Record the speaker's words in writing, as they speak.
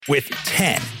With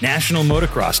 10 national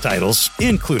motocross titles,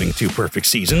 including 2 perfect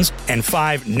seasons, and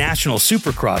 5 national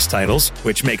supercross titles,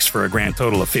 which makes for a grand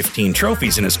total of 15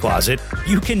 trophies in his closet,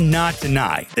 you cannot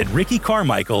deny that Ricky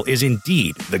Carmichael is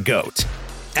indeed the GOAT.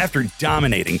 After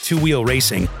dominating two-wheel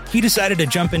racing, he decided to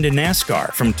jump into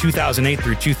NASCAR from 2008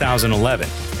 through 2011,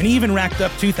 and he even racked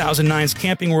up 2009's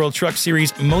Camping World Truck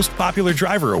Series Most Popular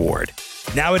Driver Award.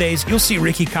 Nowadays, you'll see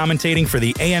Ricky commentating for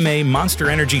the AMA Monster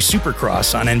Energy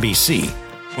Supercross on NBC.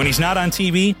 When he's not on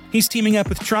TV, he's teaming up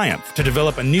with Triumph to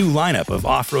develop a new lineup of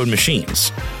off-road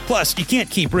machines. Plus, you can't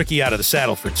keep Ricky out of the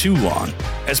saddle for too long.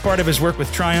 As part of his work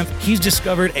with Triumph, he's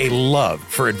discovered a love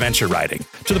for adventure riding,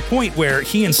 to the point where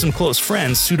he and some close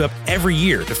friends suit up every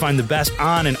year to find the best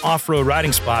on- and off-road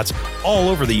riding spots all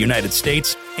over the United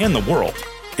States and the world.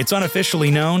 It's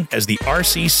unofficially known as the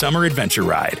RC Summer Adventure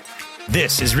Ride.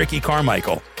 This is Ricky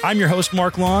Carmichael. I'm your host,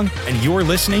 Mark Long, and you're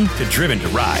listening to Driven to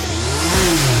Ride.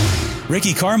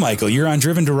 Ricky Carmichael, you're on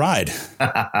Driven to Ride.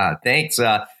 Thanks.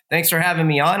 Thanks for having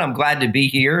me on. I'm glad to be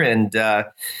here. And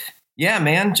yeah,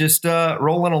 man, just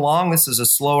rolling along. This is a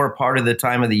slower part of the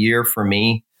time of the year for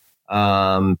me.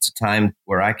 It's a time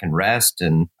where I can rest,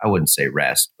 and I wouldn't say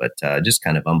rest, but just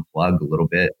kind of unplug a little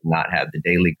bit, not have the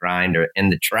daily grind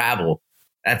and the travel.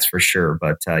 That's for sure.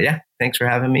 But yeah, thanks for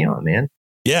having me on, man.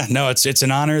 Yeah, no, it's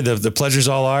an honor. The pleasure's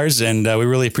all ours, and we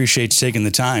really appreciate you taking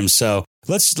the time. So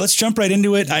let's jump right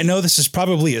into it. I know this is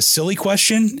probably a silly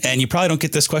question, and you probably don't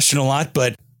get this question a lot,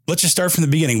 but let's just start from the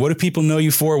beginning. What do people know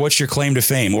you for? What's your claim to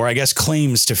fame, or I guess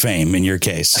claims to fame in your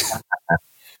case?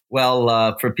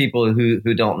 Well, for people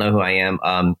who don't know who I am,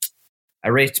 I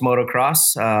raced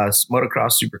motocross,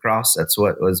 supercross. That's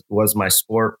what was my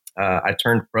sport. I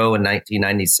turned pro in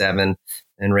 1997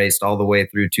 and raced all the way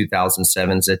through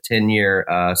 2007. It's a 10-year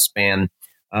span,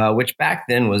 which back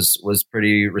then was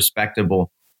pretty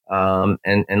respectable.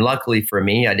 And luckily for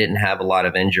me, I didn't have a lot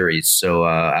of injuries. So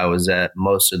I was at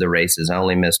most of the races. I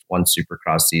only missed one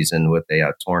supercross season with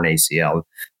a torn ACL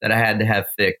that I had to have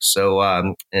fixed.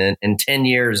 So in 10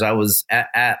 years, I was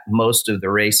at most of the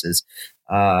races.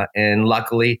 And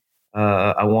luckily,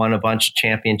 I won a bunch of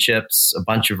championships, a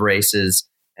bunch of races,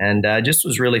 and just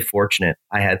was really fortunate.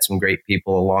 I had some great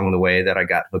people along the way that I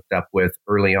got hooked up with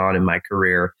early on in my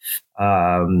career.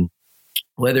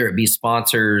 Whether it be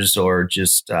sponsors or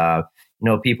just,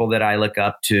 people that I look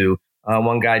up to.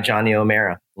 One guy, Johnny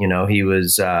O'Mara, he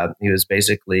was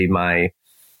basically my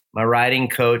riding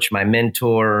coach, my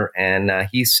mentor, and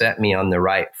he set me on the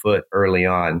right foot early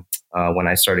on when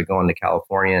I started going to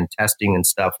California and testing and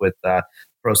stuff with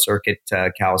Pro Circuit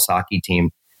Kawasaki team.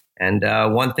 And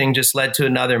one thing just led to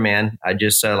another, man. I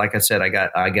just, like I said, I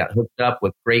got hooked up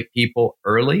with great people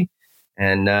early.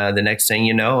 And the next thing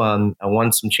you know, I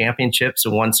won some championships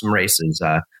and won some races.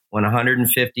 Won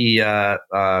 150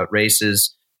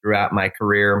 races throughout my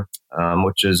career,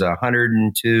 which is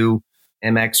 102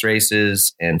 MX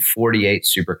races and 48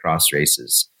 Supercross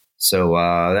races. So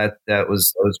that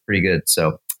was pretty good.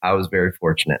 So I was very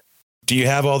fortunate. Do you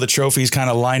have all the trophies kind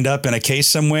of lined up in a case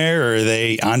somewhere, or are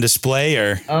they on display?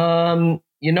 Or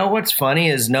what's funny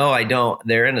is no, I don't.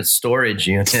 They're in a storage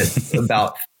unit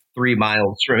about 3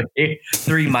 miles from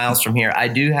here. I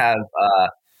do have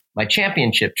my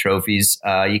championship trophies.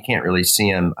 You can't really see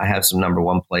them. I have some number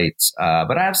 1 plates,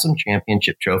 but I have some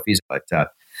championship trophies. But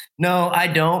no, I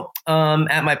don't.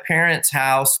 At my parents'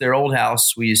 house, their old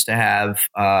house, we used to have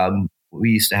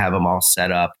them all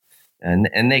set up,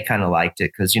 and they kind of liked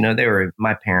it because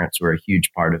my parents were a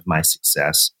huge part of my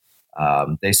success.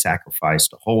 They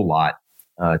sacrificed a whole lot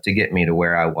to get me to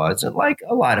where I was, and like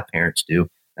a lot of parents do.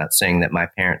 Not saying that my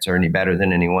parents are any better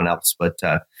than anyone else, but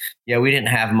yeah, we didn't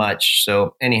have much.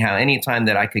 So anyhow, anytime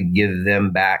that I could give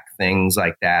them back things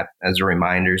like that as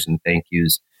reminders and thank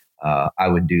yous, I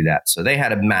would do that. So they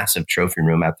had a massive trophy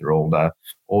room at their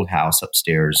old house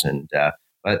upstairs, and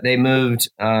but they moved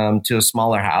to a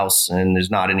smaller house, and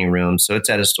there's not any room, so it's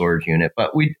at a storage unit.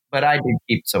 But I did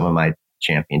keep some of my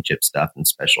championship stuff and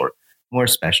more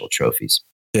special trophies.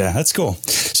 Yeah, that's cool.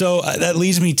 So that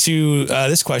leads me to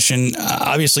this question.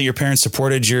 Obviously, your parents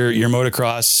supported your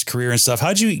motocross career and stuff.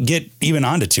 How'd you get even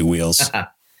onto two wheels?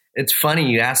 It's funny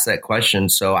you asked that question.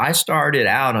 So I started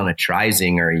out on a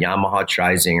Trizinger, a Yamaha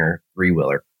Trizinger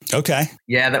 3-wheeler. Okay.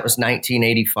 Yeah, that was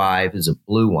 1985. Is a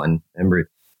blue one. Remember,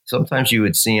 sometimes you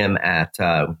would see them at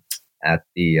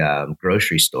the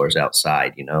grocery stores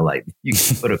outside. Like you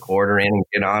could put a quarter in and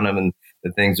get on them, and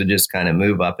the things would just kind of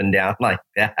move up and down like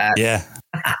that. Yeah.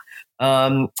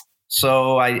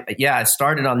 So I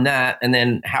started on that. And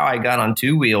then how I got on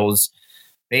two wheels,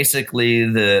 basically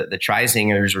the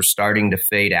Trizingers were starting to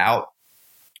fade out.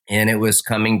 And it was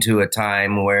coming to a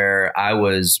time where I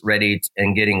was ready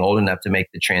and getting old enough to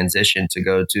make the transition to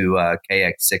go to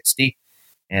KX60.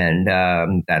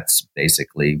 And that's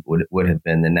basically would have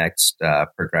been the next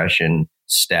progression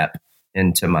step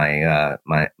into my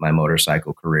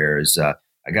motorcycle career. Is I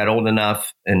got old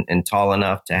enough and tall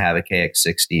enough to have a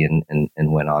KX60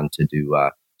 and went on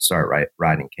to start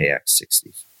riding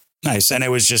KX60s. Nice. And it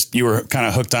was just, you were kind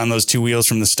of hooked on those two wheels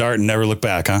from the start and never looked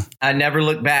back, huh? I never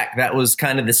looked back. That was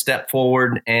kind of the step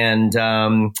forward. And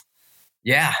I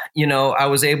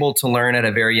was able to learn at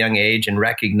a very young age and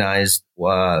recognize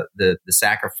the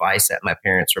sacrifice that my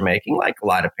parents were making, like a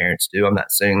lot of parents do. I'm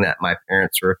not saying that my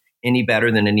parents were any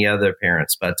better than any other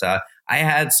parents, but I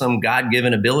had some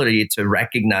God-given ability to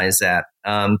recognize that.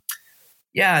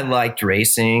 I liked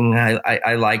racing.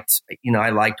 I liked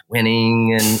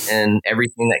winning and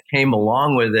everything that came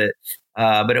along with it.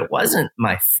 But it wasn't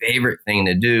my favorite thing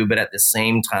to do. But at the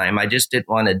same time, I just didn't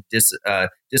want to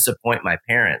disappoint my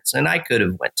parents. And I could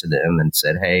have went to them and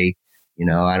said, "Hey,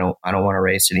 I don't want to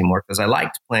race anymore," because I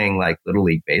liked playing like Little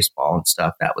League baseball and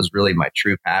stuff. That was really my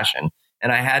true passion.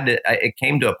 And it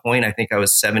came to a point, I think I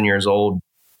was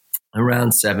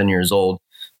around 7 years old.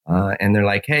 And they're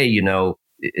like, "Hey,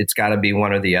 it's got to be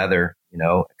one or the other,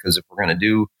 because if we're going to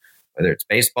do, whether it's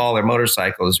baseball or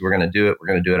motorcycles, we're going to do it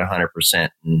 100%.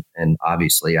 And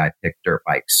obviously I picked dirt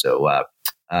bikes. So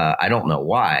I don't know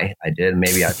why I did.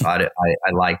 Maybe I thought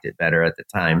I liked it better at the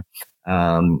time.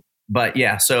 But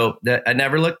yeah, so I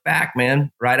never looked back,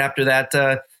 man. Right after that,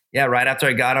 right after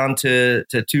I got onto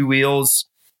two wheels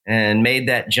and made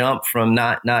that jump from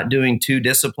not doing two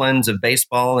disciplines of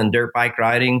baseball and dirt bike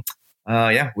riding,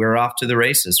 we were off to the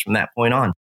races from that point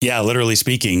on. Yeah, literally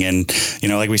speaking. And,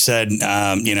 like we said,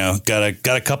 got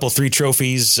a couple, 3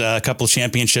 trophies, a couple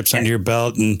championships under your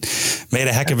belt and made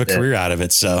a heck of a career out of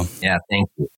it. So, yeah, thank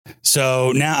you.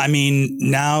 So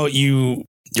now you're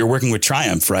working with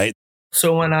Triumph, right?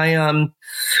 So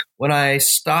when I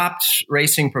stopped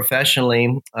racing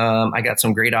professionally, I got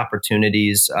some great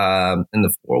opportunities in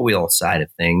the 4-wheel side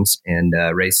of things and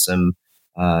raced some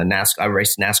NASCAR. I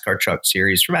raced NASCAR Truck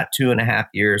Series for about 2.5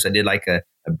 years. I did like a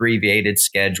abbreviated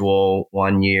schedule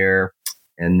 1 year,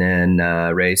 and then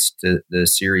raced the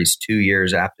series 2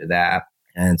 years after that.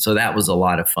 And so that was a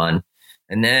lot of fun.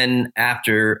 And then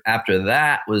after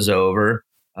that was over,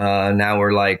 now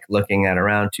we're like looking at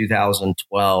around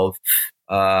 2012.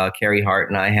 Carrie Hart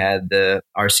and I had the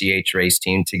RCH race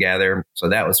team together. So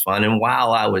that was fun. And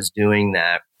while I was doing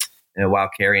that, and while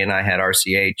Carrie and I had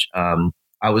RCH,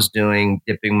 I was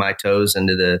dipping my toes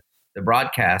into the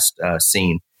broadcast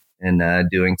scene and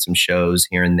doing some shows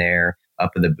here and there up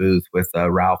in the booth with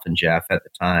Ralph and Jeff at the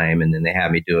time. And then they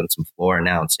had me doing some floor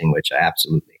announcing, which I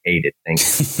absolutely hated.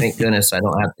 Thank goodness I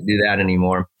don't have to do that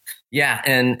anymore. Yeah.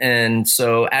 And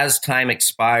so as time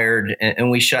expired and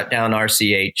we shut down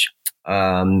RCH,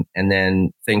 and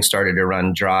then things started to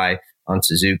run dry on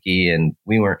Suzuki, and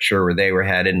we weren't sure where they were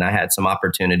headed. And I had some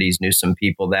opportunities, knew some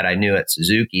people that I knew at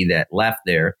Suzuki that left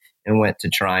there and went to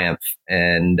Triumph.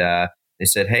 And they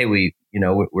said, "Hey, we're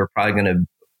probably going to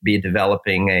be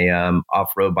developing a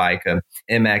off-road bike, a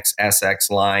MX SX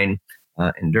line,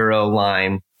 enduro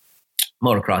line,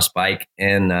 motocross bike.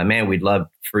 And man, we'd love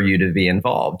for you to be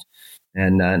involved."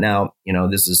 And now,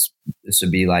 this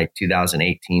would be like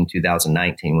 2018,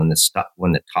 2019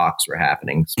 when the talks were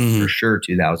happening. So for sure,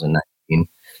 2019.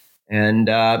 And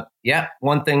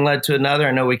one thing led to another.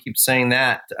 I know we keep saying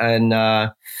that, and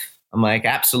I'm like,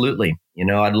 absolutely.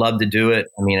 I'd love to do it.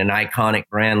 I mean, an iconic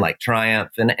brand like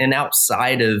Triumph, and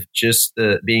outside of just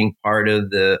the being part of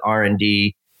the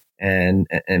R&D and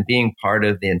being part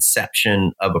of the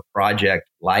inception of a project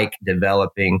like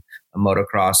developing a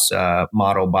motocross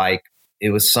model bike. It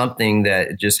was something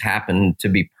that just happened to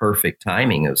be perfect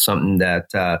timing. It was something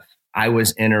that I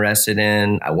was interested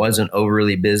in. I wasn't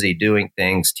overly busy doing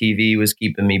things. TV was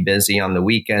keeping me busy on the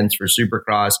weekends for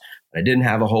Supercross. I didn't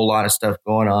have a whole lot of stuff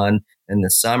going on in the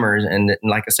summers. And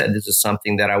like I said, this is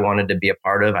something that I wanted to be a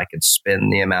part of. I could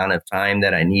spend the amount of time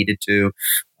that I needed to.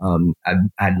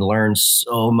 I'd learned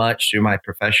so much through my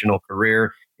professional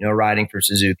career, riding for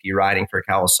Suzuki, riding for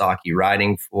Kawasaki,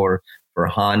 riding for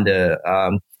Honda,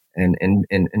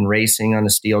 and racing on a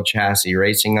steel chassis,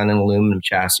 racing on an aluminum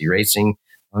chassis, racing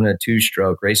on a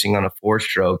 2-stroke, racing on a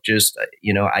 4-stroke. Just,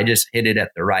 I just hit it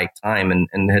at the right time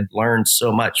and had learned so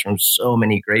much from so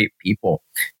many great people,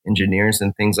 engineers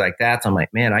and things like that. So I'm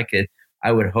like, man,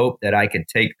 I would hope that I could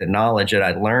take the knowledge that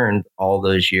I learned all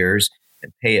those years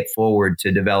and pay it forward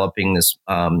to developing this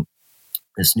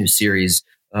new series,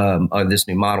 or this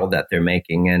new model that they're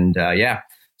making. And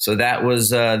So that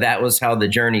was how the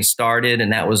journey started,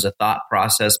 and that was a thought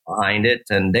process behind it.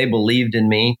 And they believed in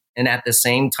me. And at the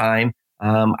same time,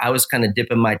 I was kind of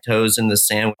dipping my toes in the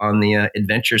sand on the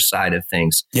adventure side of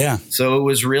things. Yeah. So it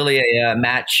was really a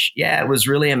match. Yeah, it was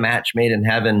really a match made in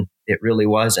heaven. It really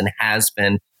was and has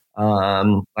been.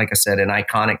 Like I said, an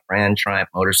iconic brand, Triumph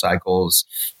Motorcycles,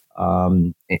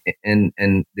 and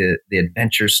the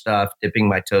adventure stuff, dipping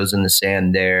my toes in the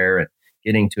sand there, and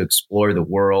getting to explore the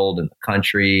world and the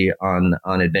country on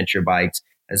adventure bikes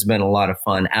has been a lot of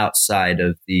fun outside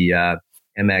of the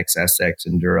MX SX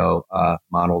Enduro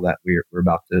model that we're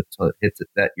about to hit,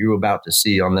 that you're about to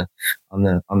see on the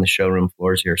showroom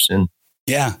floors here soon.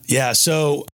 Yeah.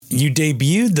 So you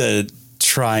debuted the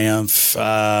Triumph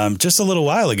just a little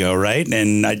while ago, right?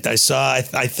 And I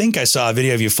think I saw a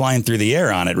video of you flying through the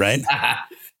air on it, right?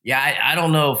 Yeah, I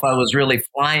don't know if I was really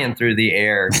flying through the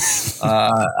air.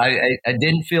 I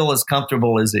didn't feel as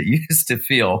comfortable as it used to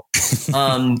feel. So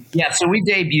we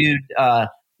debuted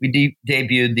the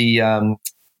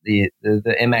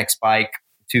MX bike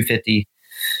 250,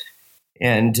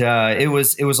 and it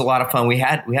was a lot of fun. We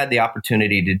had the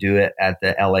opportunity to do it at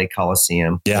the LA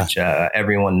Coliseum, which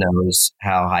everyone knows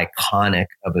how iconic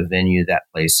of a venue that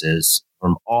place is.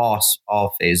 From all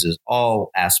phases, all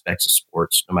aspects of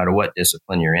sports, no matter what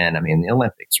discipline you're in. I mean, the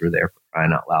Olympics were there, for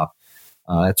crying out loud.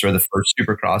 That's where the first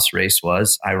Supercross race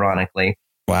was, ironically.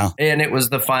 Wow. And it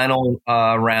was the final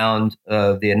round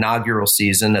of the inaugural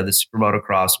season of the Super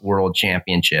Motocross World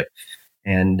Championship.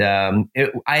 And I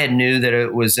had knew that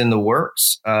it was in the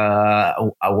works. I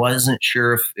wasn't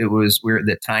sure if it was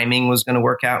the timing was going to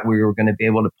work out. We were going to be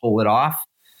able to pull it off,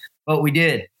 but we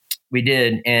did.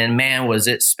 And man, was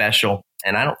it special.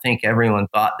 And I don't think everyone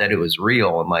thought that it was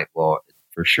real. I'm like, well,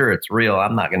 for sure it's real.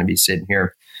 I'm not going to be sitting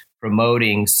here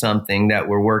promoting something that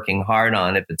we're working hard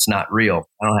on if it's not real.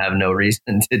 I don't have no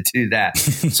reason to do that.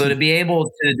 So to be able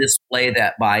to display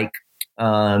that bike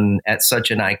at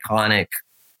such an iconic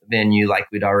venue like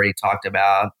we'd already talked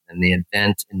about, and the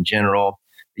event in general,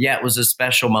 it was a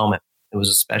special moment. It was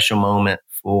a special moment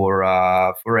for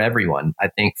everyone. I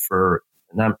think for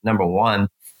number one,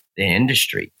 the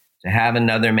industry, to have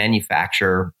another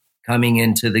manufacturer coming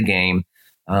into the game,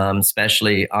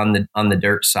 especially on the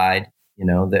dirt side.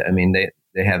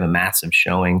 They have a massive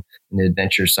showing in the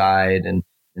adventure side and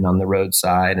on the road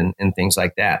side and things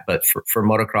like that. But for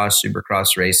motocross,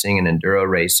 supercross racing, and enduro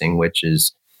racing, which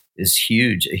is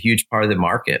huge, a huge part of the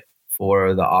market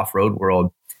for the off-road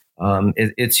world,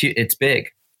 it's big.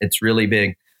 It's really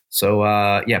big. So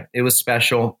it was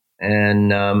special.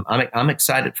 And I'm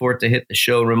excited for it to hit the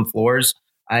showroom floors.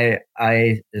 I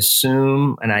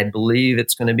assume, and I believe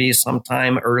it's going to be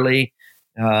sometime early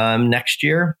next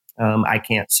year. I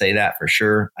can't say that for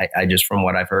sure. I just, from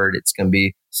what I've heard, it's going to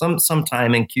be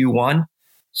sometime in Q1.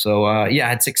 So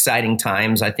it's exciting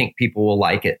times. I think people will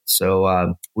like it.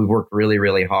 So we worked really,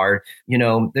 really hard.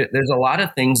 There's a lot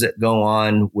of things that go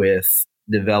on with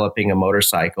developing a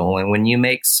motorcycle, and when you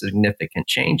make significant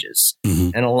changes,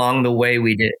 and along the way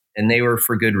we did, and they were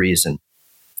for good reason.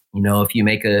 If you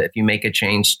make a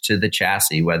change to the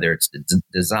chassis, whether it's the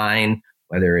design,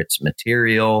 whether it's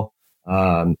material,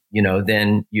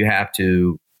 then you have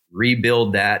to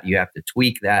rebuild that, you have to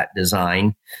tweak that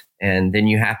design, and then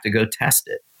you have to go test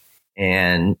it.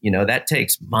 And that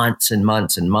takes months and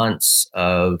months and months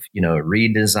of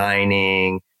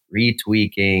redesigning,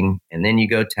 retweaking, and then you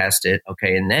go test it.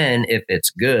 Okay. And then if it's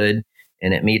good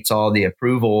and it meets all the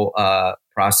approval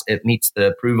process,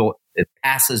 it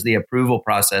passes the approval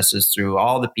processes through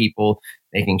all the people,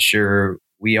 making sure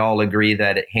we all agree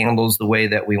that it handles the way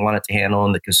that we want it to handle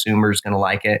and the consumer is going to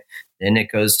like it. Then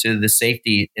it goes to the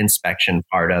safety inspection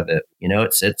part of it.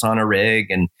 It sits on a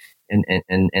rig and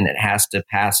it has to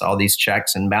pass all these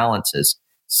checks and balances.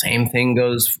 Same thing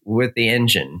goes with the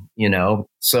engine,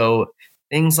 so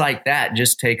things like that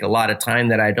just take a lot of time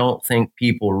that I don't think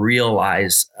people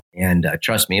realize. And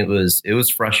trust me, it was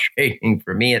frustrating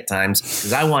for me at times,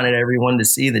 because I wanted everyone to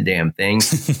see the damn thing,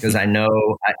 because I know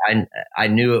I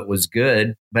knew it was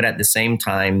good, but at the same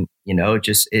time,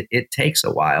 it takes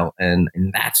a while, and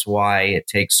that's why it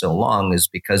takes so long, is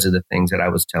because of the things that I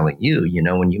was telling you.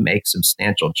 When you make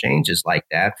substantial changes like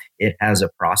that, it has a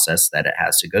process that it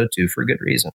has to go to for good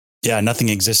reason. Yeah, nothing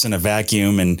exists in a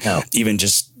vacuum, and even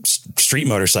just street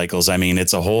motorcycles. I mean,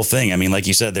 it's a whole thing. I mean, like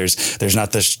you said, there's not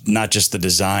just the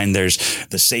design, there's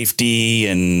the safety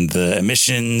and the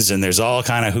emissions, and there's all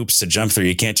kind of hoops to jump through.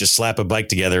 You can't just slap a bike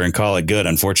together and call it good,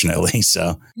 unfortunately.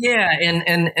 So yeah,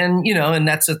 and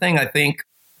that's the thing. I think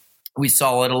we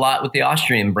saw it a lot with the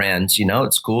Austrian brands.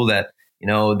 It's cool that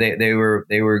they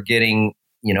were getting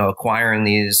acquiring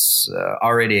these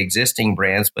already existing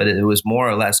brands, but it was more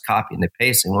or less copy and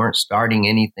paste. And weren't starting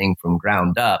anything from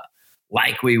ground up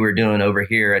like we were doing over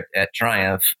here at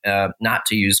Triumph, not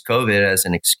to use COVID as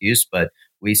an excuse, but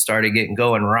we started getting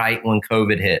going right when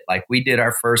COVID hit. Like we did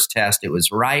our first test. It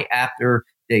was right after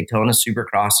Daytona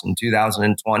Supercross in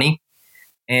 2020.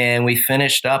 And we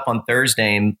finished up on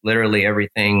Thursday and literally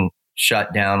everything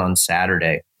shut down on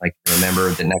Saturday. Like,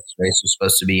 remember, the next race was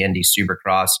supposed to be Indy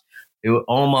Supercross.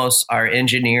 Our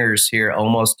engineers here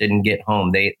almost didn't get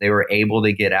home. They were able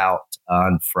to get out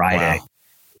on Friday. Wow.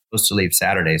 Supposed to leave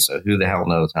Saturday, so who the hell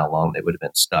knows how long they would have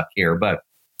been stuck here. But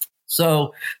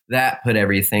so that put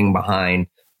everything behind.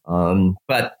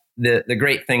 But the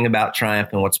great thing about Triumph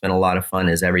and what's been a lot of fun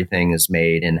is everything is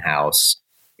made in-house.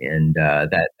 And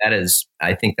that is,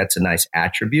 I think that's a nice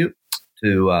attribute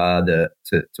to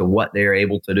what they're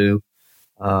able to do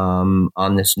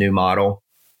on this new model.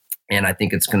 And I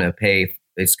think it's going to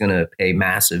pay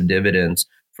massive dividends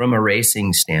from a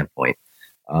racing standpoint.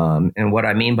 And what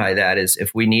I mean by that is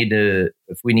if we need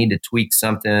to tweak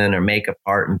something or make a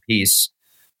part and piece,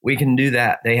 we can do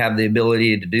that. They have the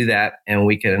ability to do that,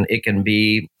 and it can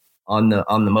be on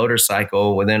the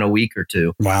motorcycle within a week or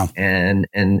two. Wow. And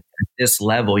at this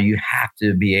level, you have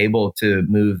to be able to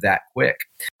move that quick.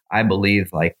 I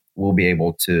believe like we'll be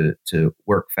able to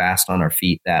work fast on our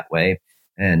feet that way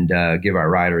and give our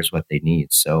riders what they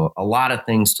need. So a lot of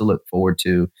things to look forward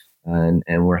to,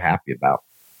 and we're happy about.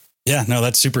 Yeah, no,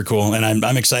 that's super cool. And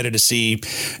I'm excited to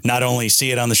not only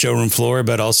see it on the showroom floor,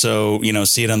 but also,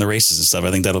 see it on the races and stuff. I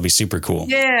think that'll be super cool.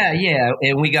 Yeah.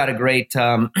 And we got a great,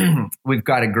 we've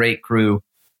got a great crew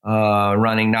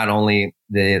running not only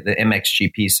the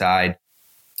MXGP side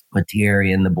with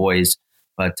Thierry and the boys,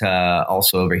 but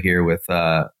also over here with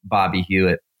Bobby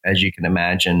Hewitt. As you can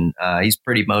imagine, he's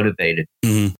pretty motivated.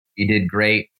 Mm-hmm. He did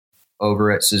great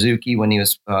over at Suzuki when he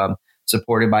was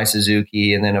supported by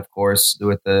Suzuki, and then of course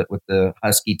with the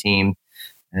Husky team,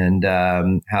 and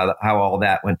how all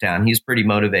that went down. He's pretty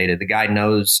motivated. The guy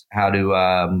knows how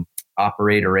to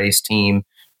operate a race team,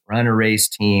 run a race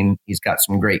team. He's got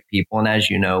some great people, and as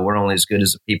you know, we're only as good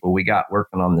as the people we got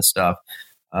working on this stuff.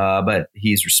 But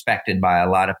he's respected by a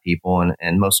lot of people,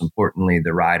 and most importantly,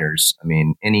 the riders. I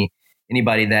mean,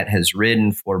 anybody that has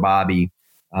ridden for Bobby,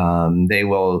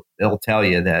 they'll tell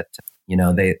you that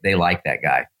they like that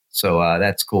guy. So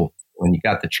that's cool. When you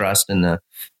got the trust and the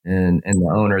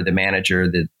owner, the manager,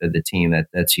 the team,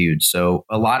 that's huge. So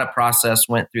a lot of process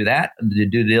went through that, the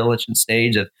due diligence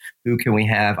stage of who can we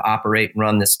have operate and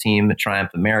run this team at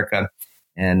Triumph America.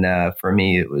 And for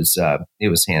me, it was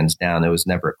hands down. There was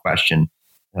never a question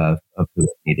of who it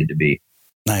needed to be.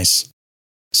 Nice.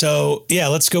 So yeah,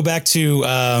 let's go back to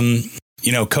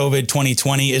COVID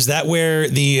 2020. Is that where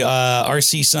the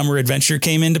RC Summer Adventure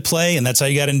came into play, and that's how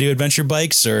you got into adventure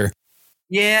bikes? Or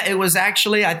yeah, it was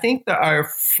actually, I think our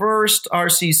first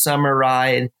RC Summer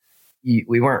ride,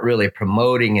 we weren't really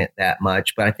promoting it that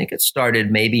much, but I think it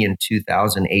started maybe in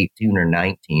 2018 or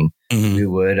 19. Mm-hmm. We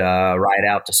would ride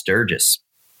out to Sturgis.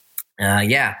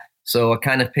 So I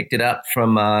kind of picked it up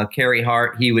from Kerry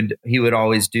Hart. He would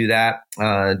always do that,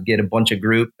 get a bunch of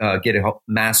get a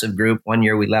massive group. One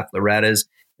year we left Loretta's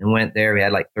and went there. We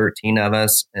had like 13 of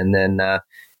us. And then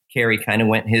Kerry kind of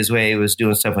went his way. He was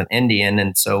doing stuff with Indian.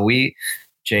 And so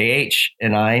JH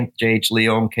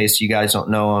Leo, in case you guys don't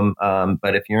know him,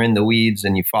 but if you're in the weeds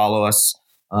and you follow us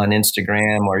on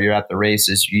Instagram or you're at the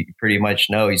races, you pretty much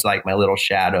know he's like my little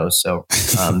shadow. So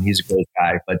he's a great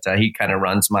guy, but he kind of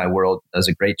runs my world, does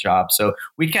a great job. So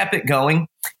we kept it going.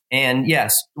 And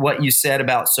yes, what you said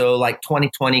about, so like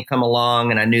 2020 come along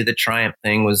and I knew the Triumph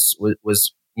thing was,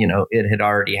 it had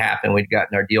already happened. We'd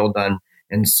gotten our deal done.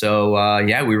 And so,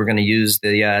 we were going to use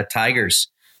the Tigers,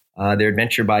 their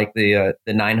adventure bike, the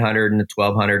 900 and the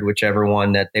 1200, whichever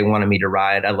one that they wanted me to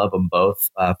ride. I love them both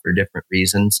for different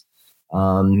reasons.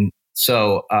 We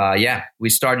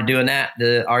started doing that,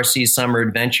 the RC Summer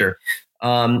Adventure.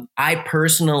 I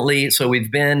personally, so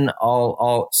we've been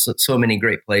so many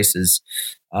great places.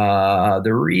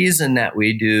 The reason that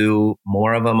we do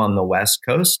more of them on the West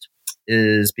Coast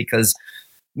is because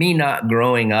me not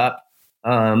growing up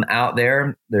out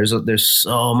there, there's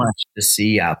so much to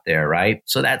see out there, right?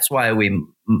 So that's why we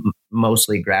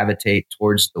mostly gravitate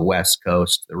towards the West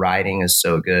Coast. The riding is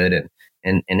so good,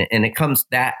 and it comes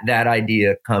that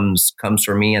idea comes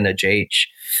from me and the JH,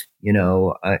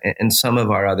 and some of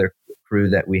our other crew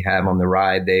that we have on the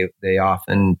ride. They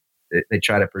often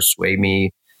try to persuade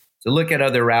me to look at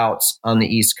other routes on the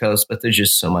East Coast, but there's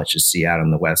just so much to see out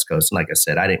on the West Coast. And like I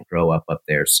said, I didn't grow up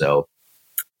there, so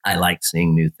I like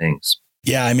seeing new things.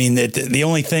 Yeah, I mean, the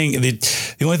only thing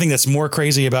that's more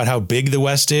crazy about how big the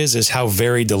West is how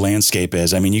varied the landscape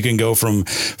is. I mean, you can go from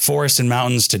forest and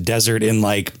mountains to desert in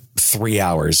like 3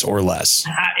 hours or less.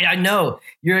 I know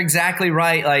you're exactly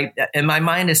right. Like, and my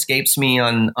mind escapes me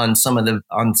on some of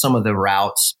the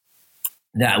routes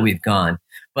that we've gone.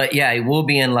 But yeah, we'll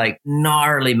be in like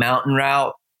gnarly mountain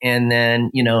route. And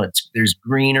then, there's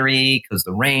greenery because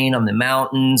the rain on the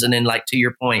mountains. And then, like, to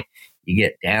your point, you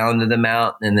get down to the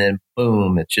mountain and then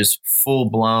boom, it's just full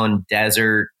blown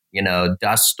desert,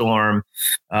 dust storm.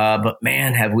 But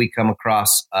man, have we come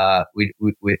across, we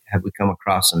come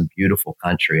across some beautiful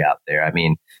country out there. I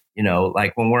mean,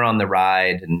 like when we're on the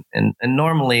ride and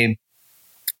normally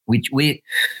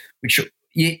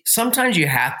sometimes you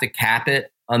have to cap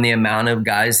it on the amount of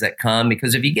guys that come,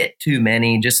 because if you get too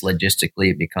many, just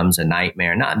logistically, it becomes a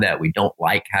nightmare. Not that we don't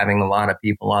like having a lot of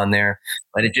people on there,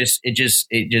 but it just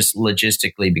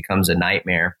logistically becomes a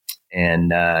nightmare.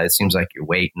 And it seems like you're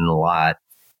waiting a lot.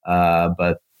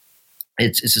 But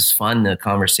it's just fun, the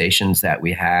conversations that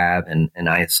we have. And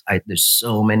I there's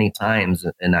so many times,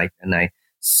 and I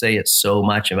say it so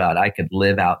much about, I could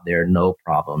live out there, no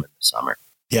problem, in the summer.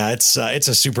 Yeah, it's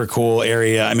a super cool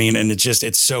area. I mean, and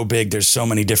it's so big. There's so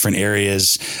many different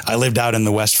areas. I lived out in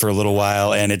the West for a little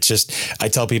while, and I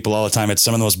tell people all the time, it's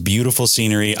some of the most beautiful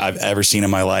scenery I've ever seen in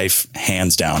my life,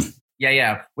 hands down.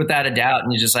 Yeah, without a doubt.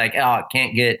 And you're just like, oh, it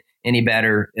can't get any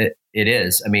better. It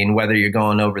is. I mean, whether you're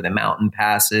going over the mountain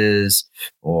passes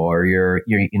or you're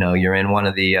in one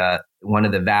of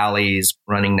the valleys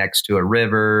running next to a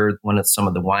river, some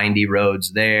of the windy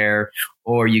roads there,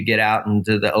 or you get out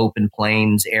into the open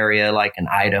plains area like in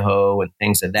Idaho and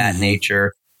things of that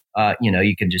nature.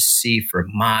 You can just see for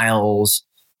miles.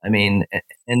 I mean,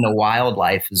 and the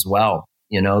wildlife as well.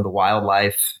 The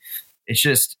wildlife, it's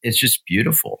just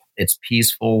beautiful. It's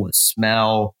peaceful. The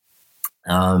smell.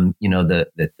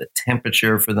 The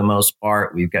temperature, for the most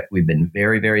part, we've been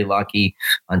very, very lucky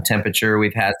on temperature.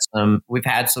 We've had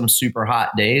some super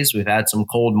hot days. We've had some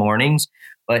cold mornings,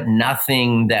 but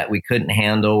nothing that we couldn't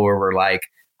handle or we're like,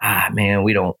 man,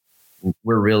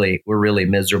 we're really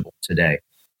miserable today.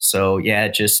 So yeah,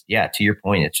 to your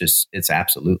point, it's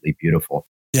absolutely beautiful.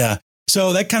 Yeah.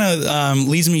 So that kind of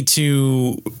leads me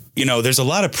to, there's a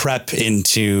lot of prep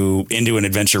into an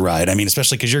adventure ride. I mean,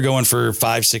 especially because you're going for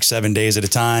 5, 6, 7 days at a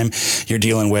time. You're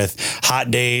dealing with hot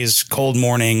days, cold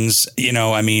mornings.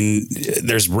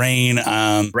 There's rain,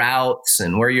 routes,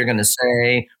 and where you're going to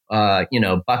stay.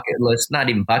 Bucket list, not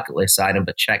even bucket list item,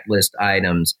 but checklist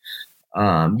items.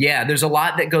 There's a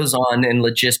lot that goes on in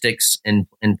logistics and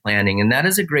planning, and that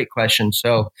is a great question.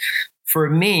 So for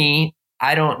me,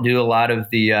 I don't do a lot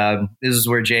of the, this is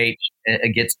where JH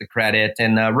gets the credit.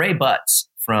 And Ray Butts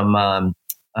from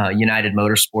United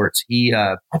Motorsports, he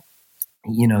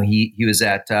was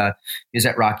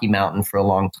at Rocky Mountain for a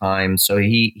long time. So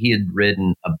he had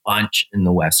ridden a bunch in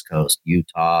the West Coast,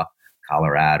 Utah,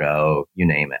 Colorado, you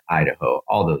name it, Idaho,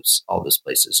 all those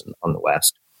places on the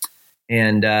West.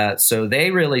 And so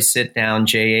they really sit down,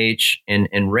 JH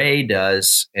and Ray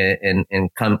does,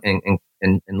 and come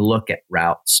and look at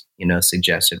routes,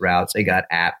 suggested routes. They got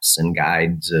apps and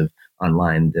guides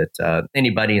online that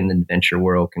anybody in the adventure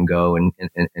world can go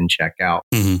and check out.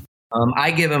 Mm-hmm.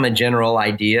 I give them a general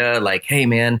idea, like, hey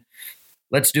man,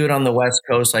 let's do it on the West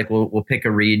Coast. Like we'll pick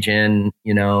a region,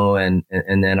 and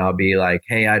then I'll be like,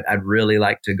 hey, I'd really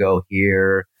like to go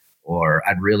here, or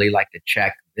I'd really like to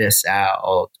check this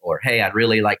out, or hey, I'd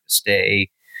really like to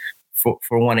stay.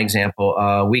 For one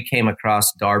example, we came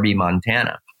across Darby,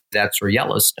 Montana. That's where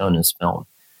Yellowstone is filmed.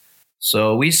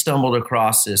 So we stumbled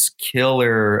across this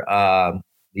killer,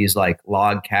 these like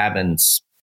log cabins,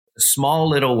 a small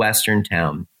little Western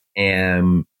town,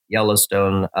 and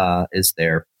Yellowstone is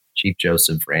there. Chief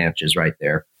Joseph Ranch is right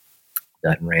there,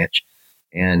 Dutton Ranch.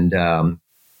 And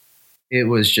it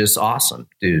was just awesome,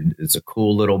 dude. It's a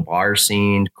cool little bar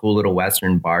scene, cool little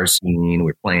Western bar scene.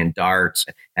 We're playing darts,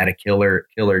 had a killer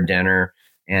dinner.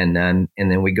 And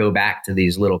then we go back to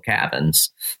these little cabins,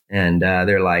 and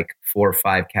they're like 4 or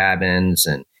 5 cabins,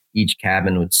 and each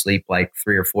cabin would sleep like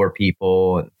 3 or 4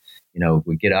 people. And,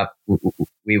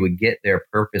 we would get there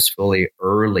purposefully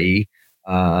early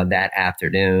that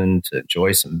afternoon to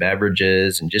enjoy some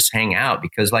beverages and just hang out,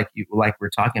 because like we're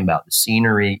talking about the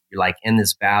scenery, you're like in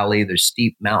this valley, there's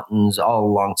steep mountains all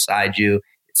alongside you.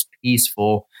 It's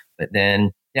peaceful, but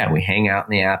then we hang out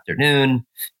in the afternoon,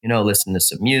 listen to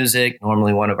some music.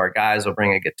 Normally one of our guys will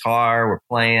bring a guitar. We're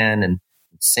playing and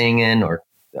singing, or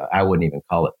I wouldn't even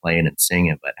call it playing and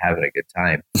singing, but having a good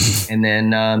time. And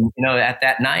then, at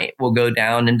that night, we'll go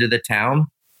down into the town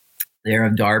there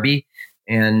of Darby,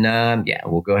 And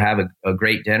we'll go have a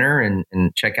great dinner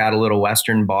and check out a little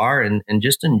Western bar and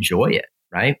just enjoy it,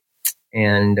 right?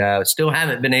 And still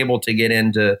haven't been able to get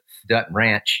into Duck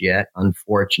Ranch yet,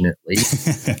 unfortunately.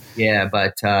 Yeah,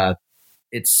 but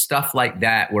it's stuff like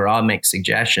that where I'll make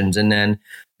suggestions and then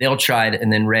they'll try it.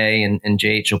 And then Ray and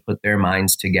JH will put their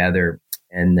minds together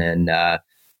and then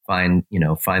find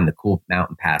the cool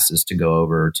mountain passes to go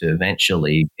over to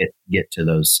eventually get to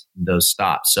those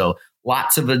stops. So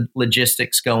lots of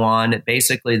logistics go on.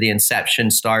 Basically, the inception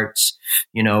starts,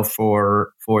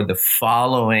 for the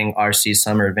following RC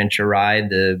Summer Adventure ride.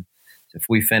 If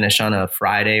we finish on a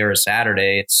Friday or a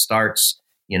Saturday, it starts,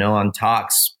 on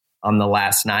talks on the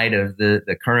last night of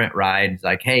the current ride. It's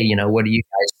like, hey, what do you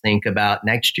guys think about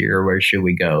next year? Where should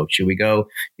we go? Should we go,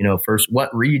 first, what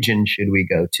region should we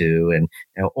go to? And,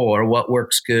 or what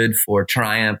works good for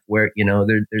Triumph, where,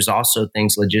 there's also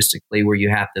things logistically where you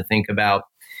have to think about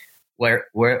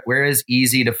where is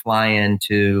easy to fly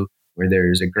into, where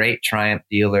there's a great Triumph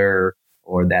dealer,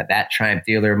 or that Triumph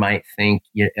dealer might think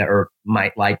or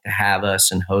might like to have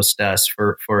us and host us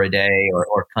for a day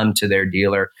or come to their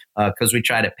dealer, because we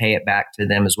try to pay it back to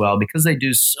them as well, because they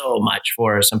do so much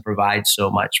for us and provide so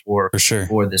much for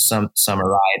the summer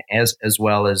ride as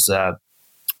well as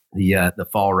the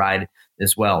fall ride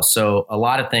as well. So a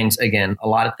lot of things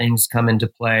come into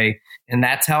play, and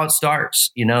that's how it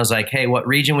starts. It's like, hey, what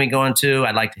region we going to?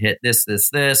 I'd like to hit this.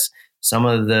 Some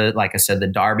of like I said, the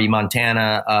Darby,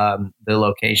 Montana, the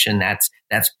location, that's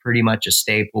pretty much a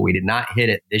staple. We did not hit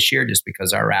it this year just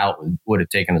because our route would have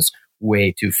taken us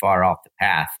way too far off the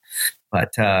path.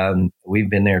 But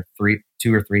we've been there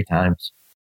 2 or 3 times.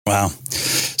 Wow.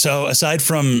 So aside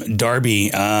from Darby,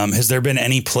 has there been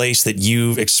any place that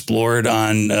you've explored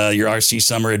on your RC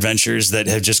summer adventures that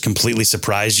have just completely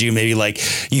surprised you? Maybe like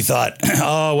you thought,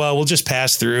 oh, well, we'll just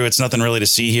pass through. It's nothing really to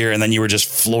see here. And then you were just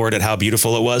floored at how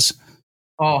beautiful it was.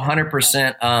 Oh,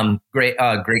 100%. Great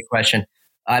question.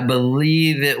 I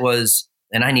believe it was,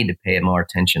 and I need to pay more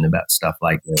attention about stuff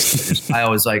like this. I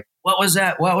always like, what was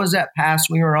that? What was that pass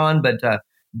we were on? But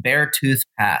Beartooth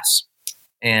Pass.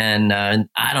 And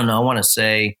I don't know, I want to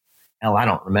say, I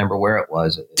don't remember where it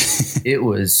was. It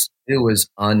was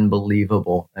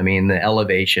unbelievable. I mean, the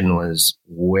elevation was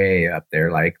way up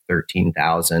there, like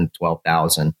 13,000,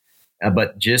 12,000.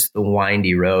 But just the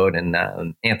windy road. And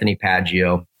Anthony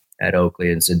Paggio at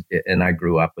Oakley, and I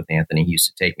grew up with Anthony. He used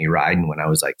to take me riding when I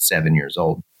was like 7 years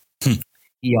old.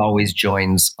 He always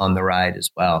joins on the ride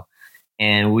as well.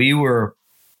 And we were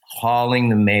hauling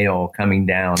the mail coming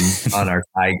down on our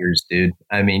Tigers, dude.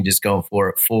 I mean, just going for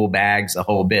it, full bags, a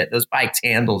whole bit. Those bikes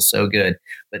handle so good.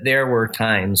 But there were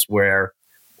times where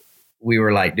we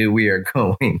were like, dude, we are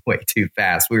going way too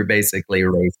fast. We were basically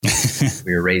racing.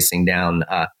 We were racing down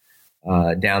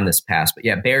this pass. But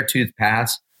yeah, Beartooth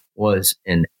Pass was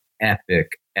an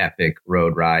epic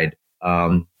road ride.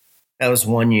 That was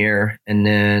 1 year. And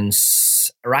then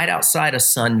right outside of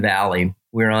Sun Valley,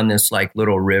 we were on this like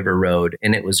little river road,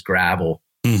 and it was gravel,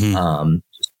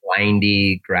 just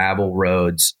windy gravel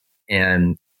roads.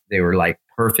 And they were like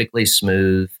perfectly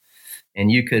smooth.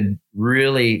 And you could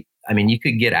really, you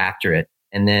could get after it.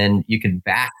 And then you could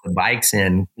back the bikes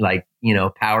in, like,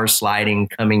 power sliding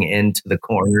coming into the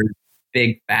corners,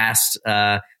 big, fast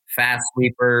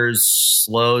sweepers,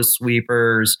 slow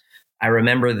sweepers. I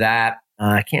remember that.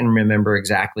 I can't remember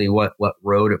exactly what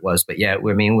road it was, but yeah, it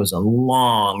was a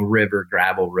long river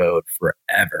gravel road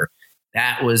forever.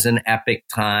 That was an epic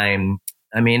time.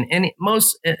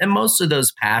 Most of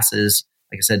those passes,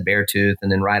 like I said, Beartooth,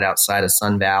 and then right outside of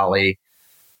Sun Valley.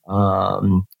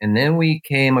 And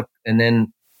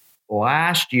then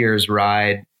last year's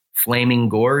ride, Flaming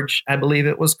Gorge, I believe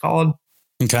it was called.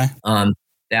 Okay.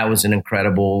 That was an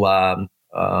incredible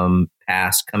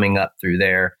pass coming up through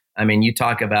there. You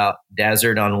talk about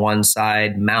desert on one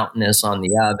side, mountainous on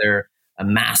the other, a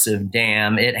massive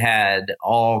dam. It had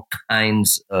all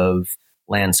kinds of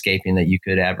landscaping that you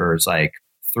could ever. It's like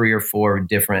 3 or 4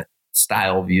 different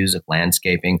style views of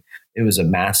landscaping. It was a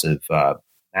massive,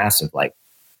 like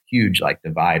huge, like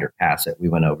divide or pass that we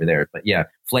went over there. But yeah,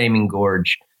 Flaming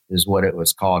Gorge is what it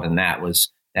was called. And that was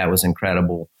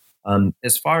incredible.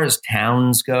 As far as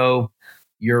towns go,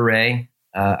 Ouray,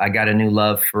 I got a new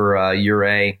love for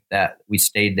Ouray, that we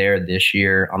stayed there this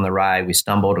year on the ride. We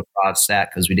stumbled across that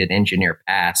because we did Engineer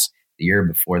Pass the year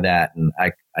before that. And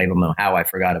I don't know how I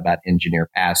forgot about Engineer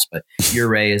Pass, but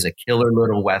Ouray is a killer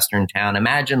little Western town.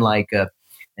 Imagine like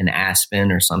an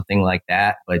Aspen or something like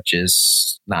that, but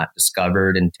just not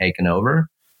discovered and taken over.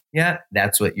 Yeah,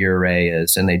 that's what Ouray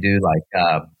is. And they do like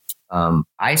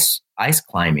ice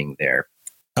climbing there.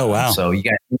 Oh, wow. So you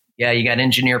got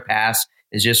Engineer Pass.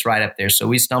 is just right up there. So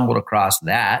we stumbled across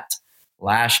that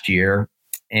last year,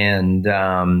 and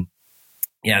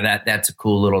that's a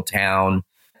cool little town.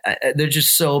 There's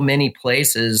just so many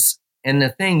places. And the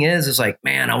thing is like,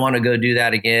 man, I want to go do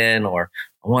that again, or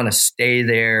I want to stay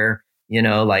there.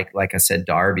 Like I said,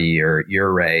 Darby or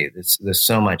Uray, there's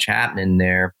so much happening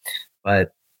there,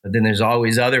 but then there's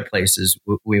always other places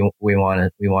we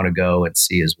want to go and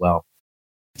see as well.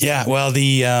 Yeah, well,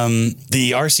 the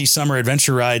RC Summer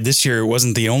Adventure Ride this year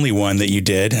wasn't the only one that you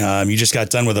did. You just got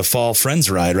done with a Fall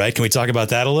Friends Ride, right? Can we talk about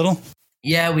that a little?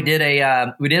 Yeah, we did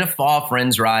a Fall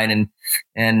Friends Ride,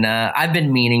 and I've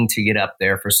been meaning to get up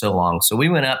there for so long. So we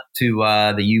went up to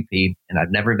the UP, and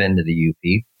I've never been to the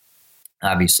UP.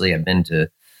 Obviously, I've been to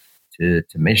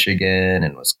Michigan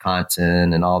and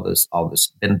Wisconsin and all this,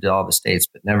 been to all the states,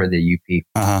 but never the UP.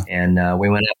 Uh-huh. And we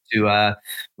went up to,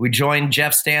 we joined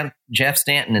Jeff Stanton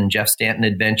and Jeff Stanton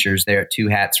Adventures there at Two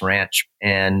Hats Ranch.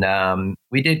 And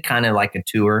we did kind of like a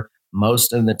tour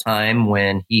most of the time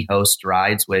when he hosts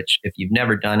rides, which if you've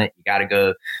never done it, you got to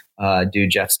go do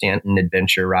Jeff Stanton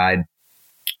Adventure Ride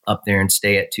up there and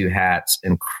stay at Two Hats.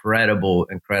 Incredible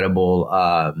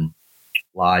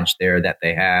lodge there that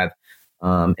they have.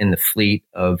 In the fleet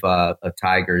of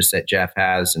Tigers that Jeff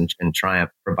has and Triumph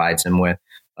provides him with.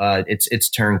 It's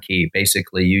turnkey.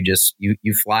 Basically, you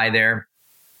fly there,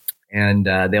 and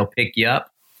they'll pick you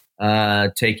up,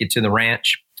 take you to the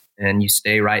ranch, and you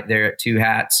stay right there at Two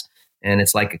Hats. And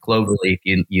it's like a clover leaf.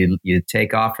 You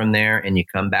take off from there, and you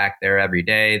come back there every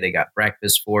day. They got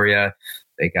breakfast for you.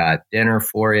 They got dinner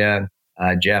for you.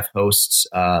 Jeff hosts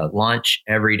lunch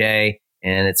every day,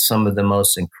 and it's some of the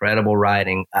most incredible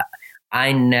riding.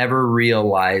 I never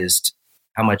realized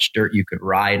how much dirt you could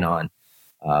ride on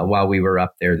while we were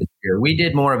up there this year. We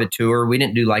did more of a tour. We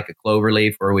didn't do like a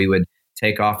cloverleaf where we would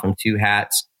take off from Two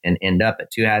Hats and end up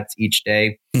at Two Hats each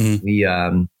day.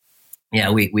 Mm-hmm.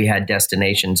 We had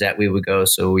destinations that we would go.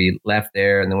 So we left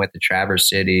there and then went to Traverse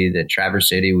City. Then Traverse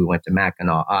City, we went to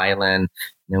Mackinac Island.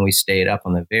 And then we stayed up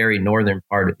on the very northern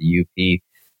part of the UP.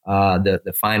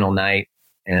 The final night.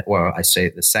 I say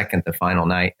the second to final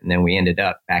night, and then we ended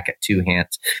up back at Two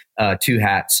Hats,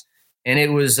 and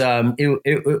it was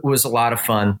it was a lot of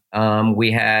fun.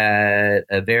 We had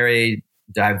a very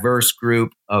diverse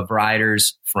group of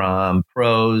riders, from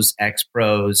pros,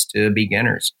 ex-pros to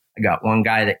beginners. I got one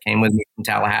guy that came with me from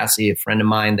Tallahassee, a friend of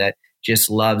mine that just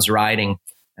loves riding,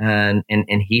 and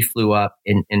he flew up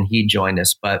and he joined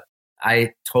us. But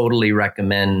I totally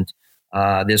recommend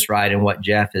this ride, and what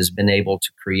Jeff has been able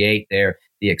to create there.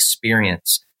 The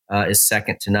experience is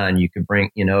second to none. You could bring,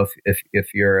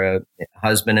 if you're a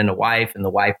husband and a wife and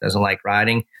the wife doesn't like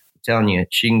riding, I'm telling you,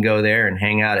 she can go there and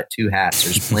hang out at Two Hats.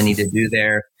 There's plenty to do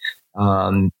there.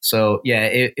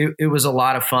 It was a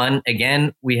lot of fun.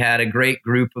 Again, we had a great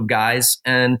group of guys,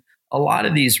 and a lot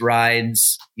of these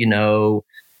rides, the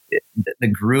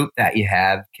group that you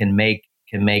have can make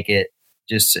it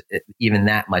just even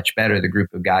that much better. The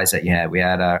group of guys that you had. We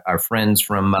had our friends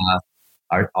from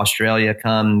Australia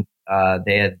come.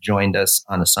 They had joined us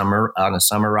on a summer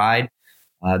ride.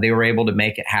 They were able to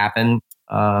make it happen.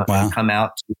 And come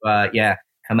out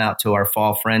to our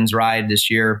Fall Friends Ride this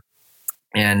year.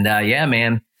 And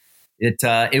man,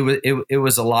 it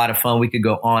was a lot of fun. We could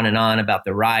go on and on about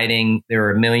the riding. There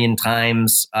were a million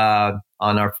times on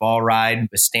our fall ride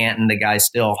with Stanton. The guy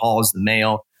still hauls the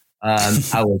mail.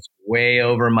 I was way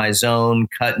over my zone,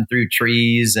 cutting through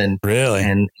trees and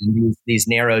these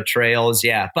narrow trails.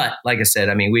 Yeah. But like I said,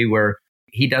 I mean,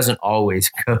 he doesn't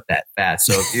always go that fast.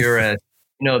 So if you're a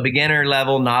beginner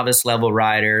level, novice level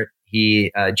rider,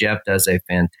 Jeff does a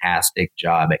fantastic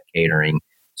job at catering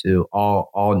to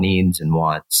all needs and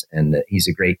wants. And he's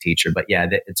a great teacher. But yeah,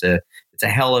 it's a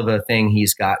hell of a thing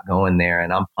he's got going there,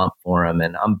 and I'm pumped for him.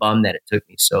 And I'm bummed that it took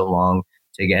me so long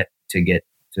to get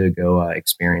to go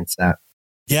experience that.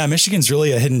 Yeah, Michigan's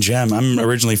really a hidden gem. I'm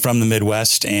originally from the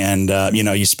Midwest, and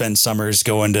you spend summers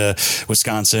going to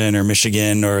Wisconsin or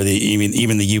Michigan or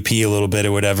even the UP a little bit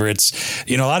or whatever. It's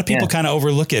a lot of people kind of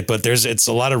overlook it, but it's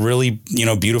a lot of really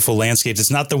beautiful landscapes.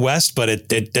 It's not the West, but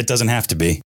it doesn't have to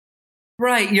be.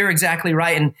 Right, you're exactly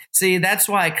right, and see that's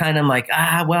why I kind of like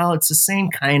it's the same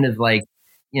kind of like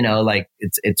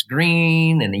it's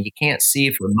green and you can't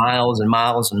see for miles and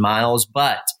miles and miles,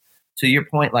 but to your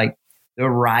point, like the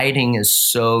riding is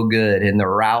so good, and the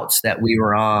routes that we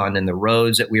were on and the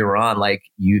roads that we were on, like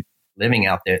you living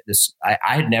out there, I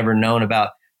had never known about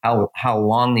how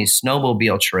long these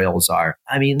snowmobile trails are.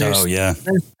 I mean, there's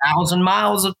 1,000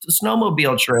 miles of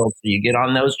snowmobile trails. So you get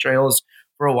on those trails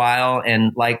for a while.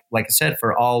 And like I said,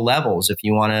 for all levels, if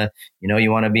you want to,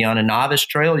 you want to be on a novice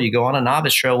trail, you go on a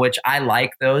novice trail, which I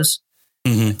like those.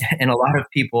 Mm-hmm. And a lot of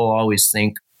people always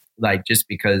think, like, just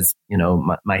because,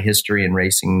 my history in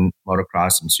racing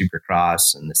motocross and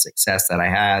supercross and the success that I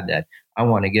had, that I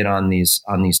want to get on these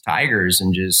tigers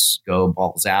and just go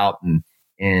balls out and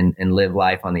live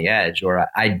life on the edge. Or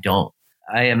I don't.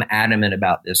 I am adamant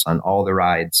about this on all the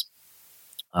rides.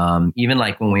 Even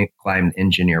like when we climbed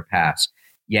Engineer Pass,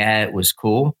 yeah, it was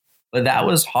cool, but that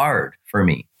was hard for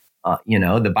me.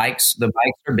 The bikes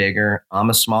are bigger. I'm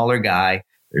a smaller guy.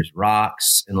 There's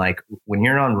rocks, and like when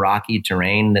you're on rocky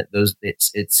terrain,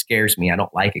 it scares me. I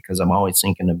don't like it because I'm always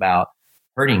thinking about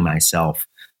hurting myself.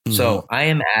 Mm-hmm. So I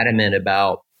am adamant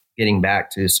about getting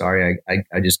back to. Sorry,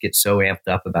 I just get so amped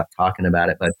up about talking about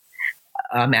it, but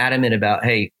I'm adamant about,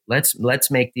 hey,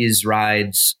 let's make these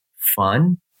rides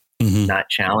fun, mm-hmm. not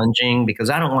challenging, because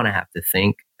I don't want to have to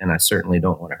think, and I certainly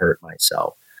don't want to hurt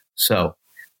myself. So.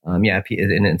 And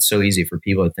it's so easy for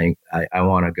people to think I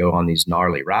want to go on these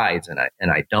gnarly rides, and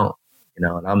I don't,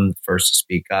 and I'm the first to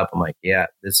speak up. I'm like, yeah,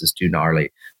 this is too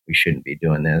gnarly. We shouldn't be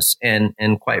doing this. And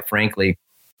quite frankly,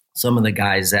 some of the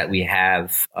guys that we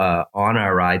have on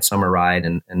our ride, summer ride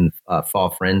and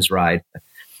fall friends ride,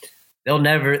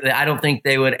 I don't think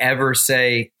they would ever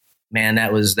say, man,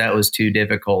 that was too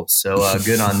difficult. So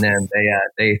good on them.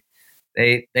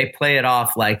 They play it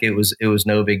off like it was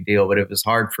no big deal, but it was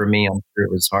hard for me. I'm sure it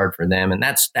was hard for them, and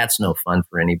that's no fun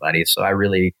for anybody. So I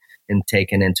really am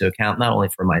taken into account, not only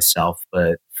for myself,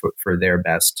 but for their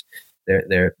best,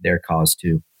 their cause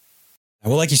too.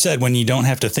 Well, like you said, when you don't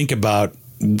have to think about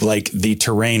like the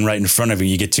terrain right in front of you,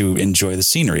 you get to enjoy the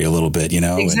scenery a little bit,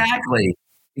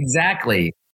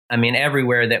 Exactly. I mean,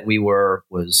 everywhere that we were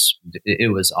was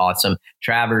awesome.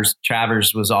 Travers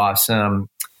was awesome.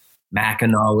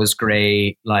 Mackinac was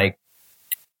great. Like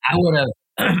I would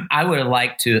have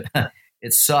liked to.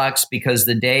 It sucks because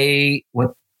the day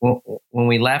when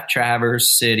we left Traverse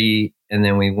City and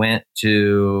then we went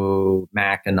to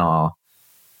Mackinac,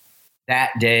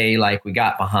 that day, like we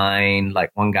got behind,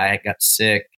 like one guy got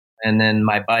sick. And then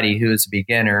my buddy, who is a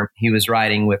beginner, he was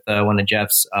riding with one of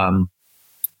Jeff's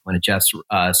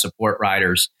support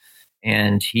riders,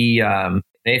 and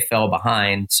they fell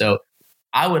behind. So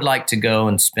I would like to go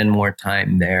and spend more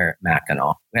time there at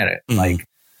Mackinac. Like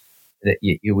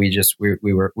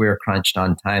we were crunched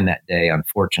on time that day,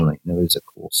 unfortunately. It was a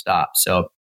cool stop.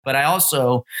 So, but I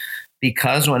also,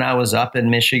 because when I was up in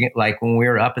Michigan, like when we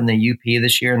were up in the UP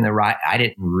this year in the ride, I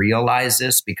didn't realize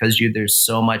this because there's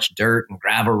so much dirt and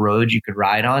gravel roads you could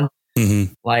ride on.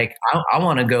 Mm-hmm. Like I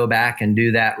want to go back and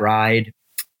do that ride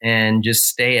and just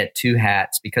stay at Two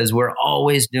Hats, because we're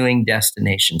always doing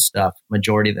destination stuff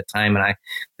majority of the time. And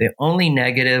the only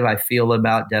negative I feel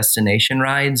about destination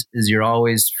rides is you're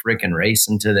always freaking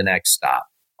racing to the next stop,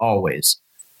 always.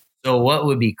 So what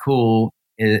would be cool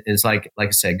is like I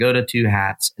said, go to Two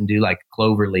Hats and do like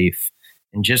Cloverleaf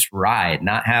and just ride,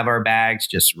 not have our bags,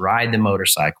 just ride the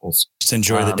motorcycles. Just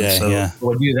enjoy the day. Yeah.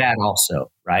 We'll do that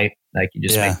also, right? Like you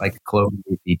just make like a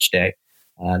Cloverleaf each day.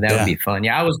 That would be fun.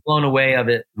 Yeah, I was blown away of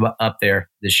it up there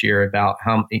this year about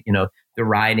how, the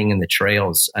riding and the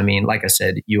trails. I mean, like I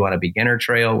said, you want a beginner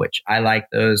trail, which I like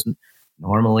those.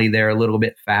 Normally they're a little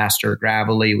bit faster,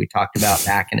 gravelly. We talked about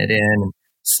backing it in and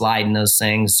sliding those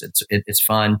things. It's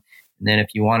fun. And then if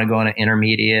you want to go on an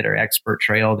intermediate or expert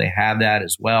trail, they have that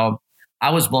as well. I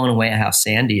was blown away at how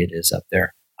sandy it is up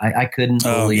there. I couldn't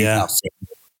believe how sandy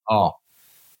it was.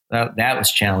 That was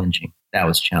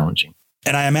challenging.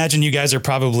 And I imagine you guys are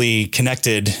probably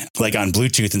connected like on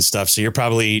Bluetooth and stuff. So you're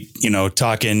probably,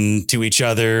 talking to each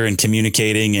other and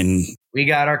communicating. And we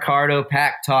got our Cardo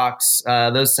Pack Talks.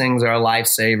 Those things are a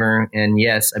lifesaver. And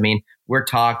yes, I mean, we're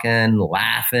talking,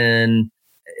 laughing,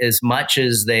 as much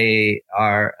as they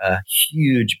are a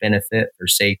huge benefit for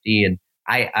safety. And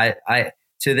I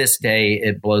to this day,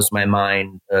 it blows my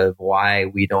mind of why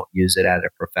we don't use it at a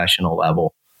professional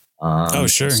level.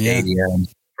 Sure. Stadium,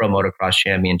 Pro Motocross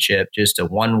Championship, just a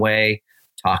one-way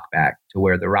talk back to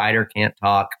where the rider can't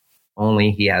talk, only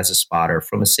he has a spotter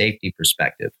from a safety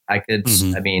perspective. I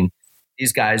mean,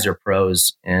 these guys are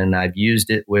pros, and I've used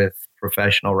it with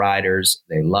professional riders.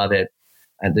 They love it.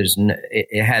 And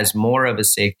it has more of a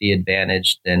safety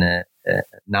advantage than a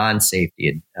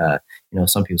non-safety.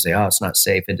 Some people say, oh, it's not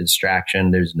safe, a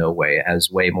distraction. There's no way. It has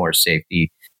way more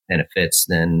safety benefits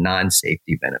than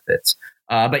non-safety benefits.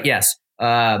 But yes,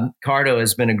 Cardo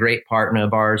has been a great partner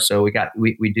of ours. So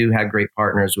we do have great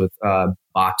partners with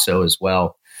Boxo as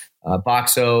well.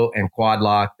 Boxo and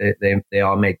Quadlock, they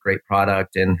all make great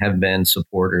product and have been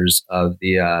supporters of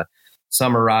the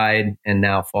summer ride and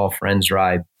now fall friends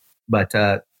ride. But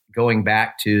going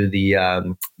back to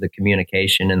the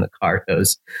communication in the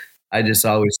Cardos, I just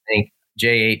always think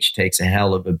JH takes a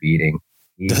hell of a beating.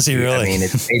 Does he really? I mean,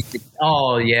 it's basically,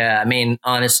 oh yeah. I mean,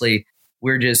 honestly,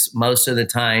 we're just most of the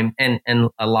time, and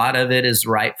a lot of it is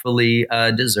rightfully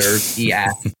deserved. He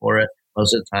asked for it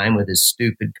most of the time with his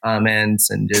stupid comments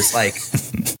and just like,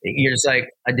 you're just like,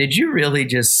 did you really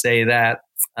just say that?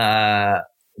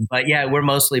 But yeah, we're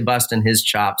mostly busting his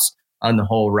chops on the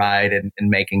whole ride and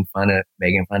making fun of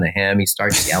him. He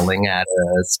starts yelling at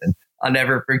us, and I'll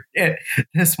never forget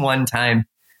this one time.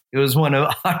 It was one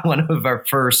of our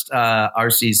first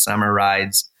RC summer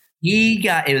rides.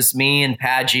 It was me and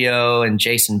Paggio and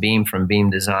Jason Beam from Beam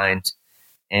Designs,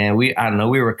 and we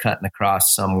were cutting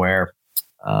across somewhere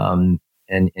in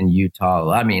Utah.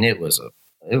 I mean, it was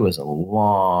a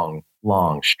long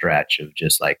stretch of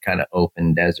just like kind of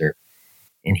open desert.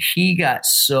 And he got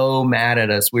so mad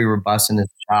at us. We were busting his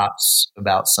chops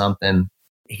about something.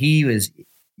 He was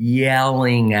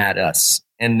yelling at us,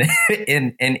 and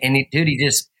he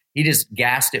just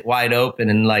gassed it wide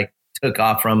open and like took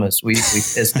off from us. We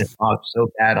pissed him off so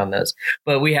bad on this,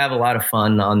 but we have a lot of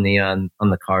fun on the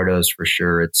Cardos for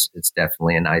sure. It's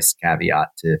definitely a nice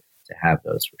caveat to have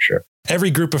those for sure. Every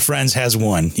group of friends has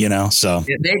one, so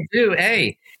they do.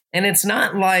 Hey, and it's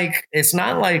not like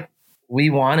we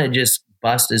want to just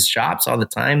bust his chops all the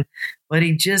time, but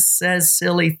he just says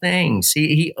silly things.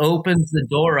 He opens the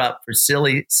door up for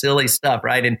silly stuff,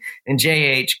 right? And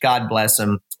JH, God bless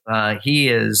him, he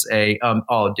is a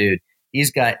dude. He's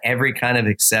got every kind of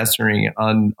accessory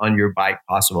on your bike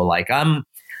possible. Like I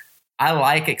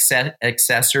like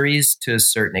accessories to a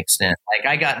certain extent. Like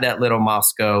I got that little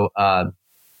Moscow, that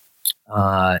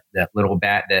little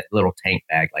tank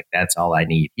bag. Like that's all I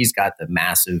need. He's got the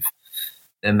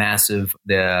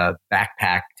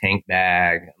backpack tank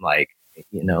bag. Like,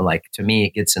 like to me,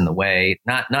 it gets in the way,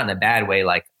 not in a bad way.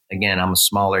 Like, again, I'm a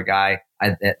smaller guy.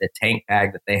 The tank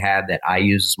bag that they have that I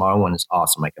use, a small one, is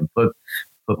awesome. I can put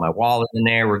my wallet in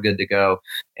there. We're good to go.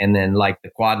 And then like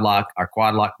our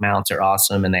quad lock mounts are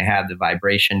awesome. And they have the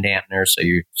vibration dampener, so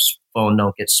your phone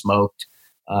don't get smoked.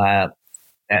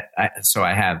 So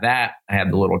I have that. I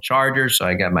have the little charger. So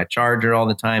I got my charger all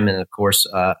the time. And of course,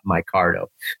 my Cardo.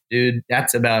 Dude,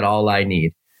 that's about all I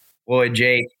need. Boy,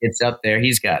 Jake, it's up there.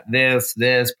 He's got this.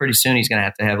 Pretty soon he's going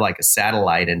to have like a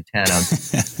satellite antenna.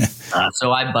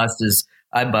 So I bust his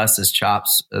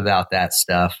chops about that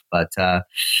stuff. But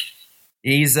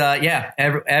he's,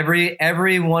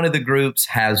 every one of the groups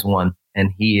has one.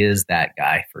 And he is that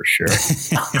guy for sure.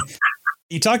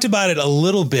 You talked about it a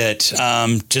little bit,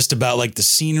 just about like the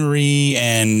scenery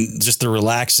and just the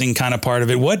relaxing kind of part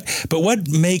of it. What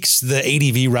makes the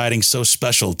ADV riding so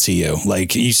special to you? Like,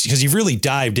 because you've really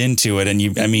dived into it, and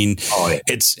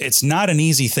it's not an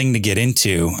easy thing to get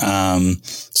into.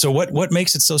 So what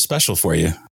makes it so special for you?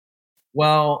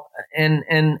 Well, and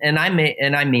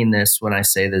I mean this when I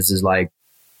say this, is like,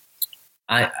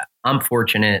 I'm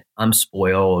fortunate, I'm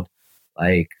spoiled,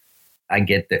 like. I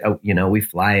get that, we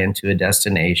fly into a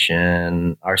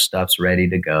destination, our stuff's ready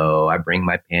to go. I bring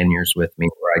my panniers with me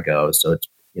where I go. So it's,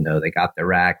 they got the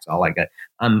racks, all I got.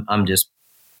 I'm just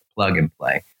plug and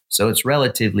play. So it's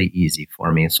relatively easy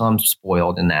for me. So I'm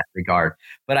spoiled in that regard.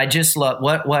 But I just love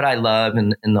what I love,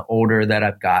 and the older that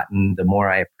I've gotten, the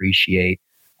more I appreciate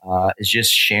is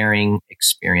just sharing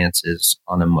experiences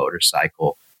on a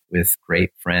motorcycle with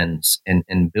great friends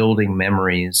and building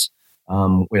memories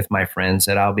with my friends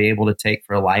that I'll be able to take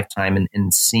for a lifetime,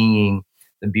 and seeing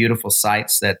the beautiful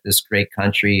sights that this great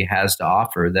country has to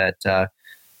offer that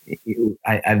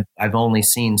I've only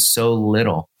seen so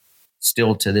little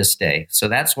still to this day. So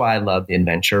that's why I love the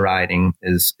adventure riding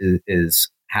is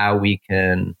how we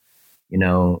can,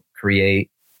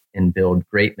 create and build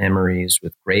great memories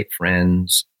with great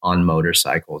friends on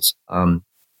motorcycles.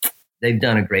 They've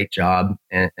done a great job,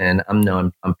 and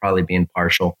I'm probably being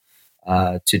partial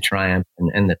to Triumph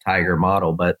and the Tiger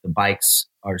model, but the bikes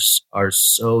are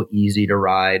so easy to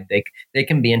ride. They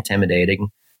can be intimidating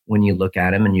when you look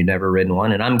at them and you've never ridden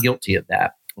one, and I'm guilty of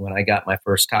that. When I got my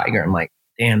first Tiger, I'm like,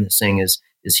 damn, this thing is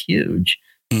huge.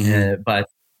 Mm-hmm. But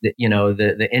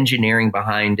the engineering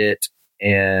behind it,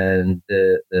 and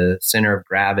the center of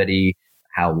gravity,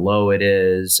 how low it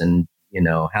is, and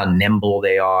how nimble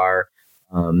they are.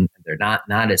 They're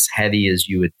not as heavy as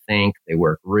you would think. They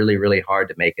work really, really hard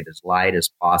to make it as light as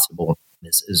possible,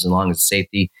 as long as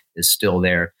safety is still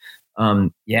there.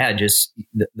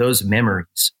 Those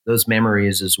memories. Those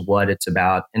memories is what it's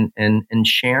about, and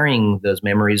sharing those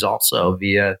memories also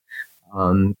via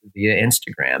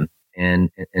Instagram, and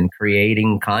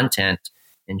creating content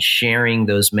and sharing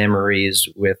those memories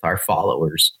with our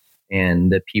followers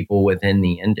and the people within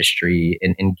the industry,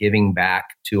 and giving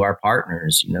back to our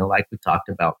partners, like we talked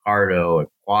about Cardo and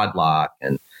Quad Lock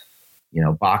and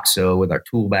Boxo with our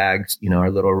tool bags,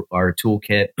 our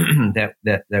toolkit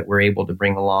that we're able to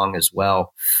bring along as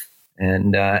well.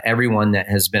 And everyone that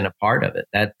has been a part of it,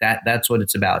 that's what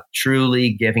it's about,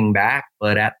 truly giving back,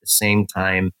 but at the same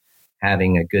time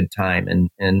having a good time.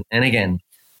 And again,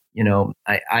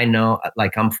 I know,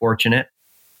 like, I'm fortunate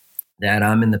that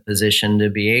I'm in the position to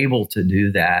be able to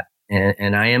do that,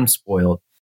 and I am spoiled,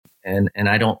 and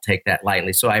I don't take that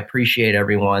lightly. So I appreciate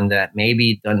everyone that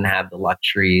maybe doesn't have the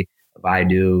luxury of I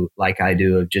do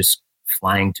of just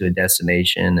flying to a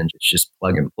destination and just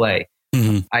plug and play.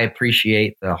 Mm-hmm. I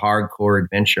appreciate the hardcore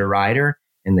adventure rider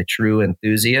and the true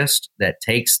enthusiast that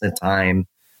takes the time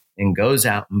and goes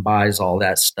out and buys all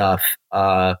that stuff.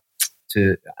 I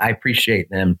appreciate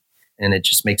them, and it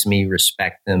just makes me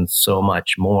respect them so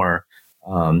much more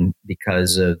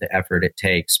because of the effort it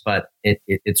takes. But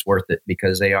it's worth it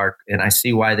because they are, and I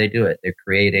see why they do it. They're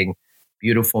creating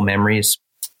beautiful memories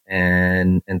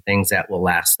and things that will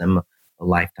last them a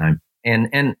lifetime.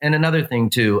 And another thing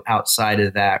too, outside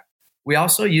of that, we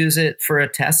also use it for a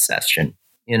test session,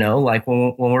 like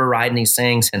when we're riding these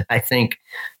things. And I think,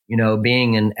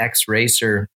 being an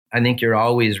ex-racer, I think you're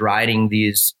always riding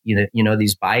these,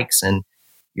 these bikes, and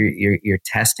you're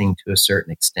testing to a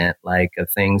certain extent, like of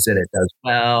things that it does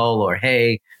well, or,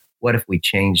 hey, what if we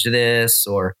change this?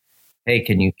 Or, hey,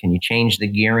 can you change the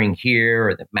gearing here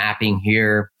or the mapping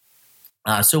here?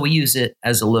 So we use it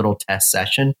as a little test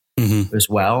session as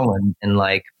well. And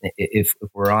like, if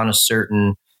we're on a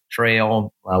certain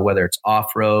trail, whether it's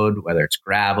off-road, whether it's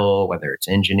gravel, whether it's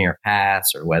engineer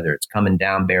pass, or whether it's coming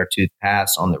down Beartooth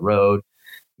Pass on the road,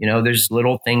 there's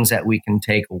little things that we can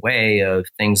take away of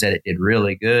things that it did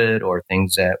really good, or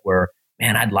things that were,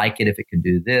 man, I'd like it if it could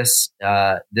do this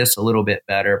a little bit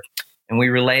better. And we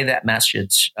relay that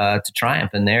message to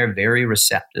Triumph, and they're very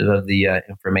receptive of the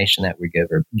information that we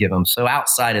give them. So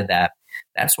outside of that,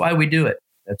 that's why we do it.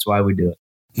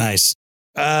 Nice.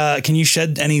 Can you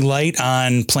shed any light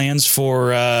on plans for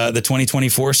the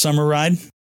 2024 summer ride?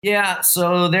 Yeah,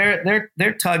 so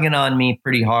they're tugging on me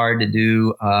pretty hard to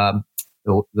do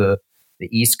the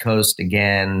East Coast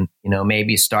again.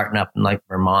 Maybe starting up in like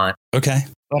Vermont. Okay.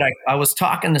 But I was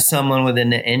talking to someone within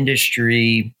the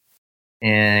industry,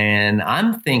 and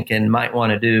I'm thinking might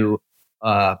want to do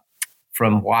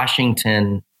from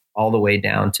Washington all the way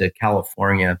down to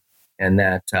California, and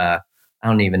that. I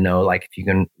don't even know, like, if you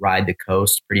can ride the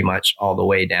coast pretty much all the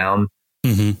way down,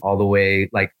 all the way,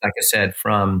 like I said,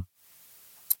 from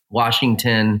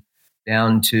Washington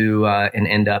down to and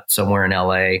end up somewhere in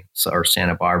LA or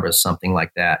Santa Barbara, something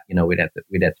like that. We'd have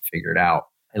to figure it out.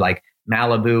 Like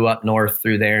Malibu up north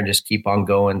through there, and just keep on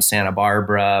going. Santa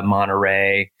Barbara,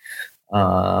 Monterey.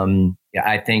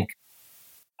 I think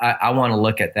I want to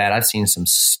look at that. I've seen some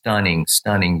stunning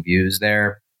views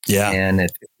there. Yeah. And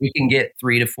if we can get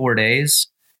 3 to 4 days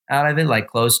out of it, like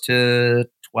close to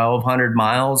 1,200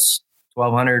 miles,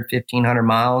 1,500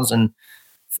 miles, and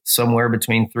somewhere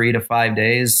between 3 to 5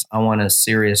 days, I want to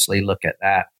seriously look at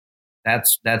that.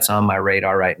 That's on my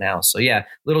radar right now. So yeah,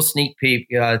 little sneak peek.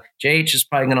 JH is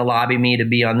probably going to lobby me to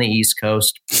be on the East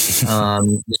Coast, just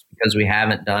because we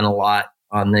haven't done a lot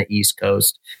on the East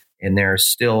Coast, and there's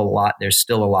still a lot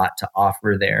to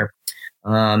offer there.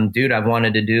 Dude, I've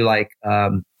wanted to do like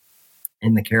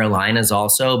in the Carolinas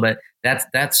also, but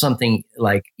that's something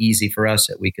like easy for us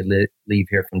that we could leave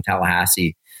here from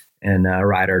Tallahassee and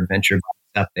ride our adventure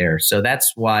bikes up there. So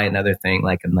that's why another thing,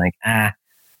 like, I'm like, I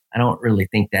don't really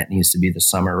think that needs to be the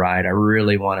summer ride. I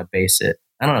really want to base it.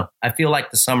 I don't know. I feel like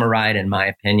the summer ride, in my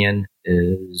opinion,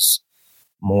 is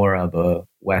more of a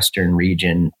Western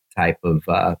region type of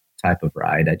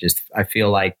ride. I feel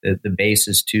like the base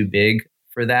is too big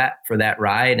for that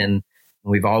ride, and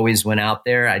we've always went out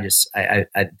there.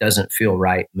 It doesn't feel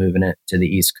right moving it to the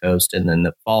East Coast, and then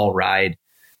the fall ride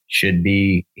should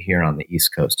be here on the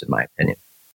East Coast, in my opinion.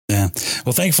 Yeah.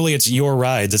 Well, thankfully it's your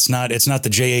rides. It's not the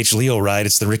JH Leo ride.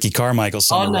 It's the Ricky Carmichael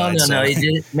summer ride. No. He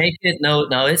didn't make it. No,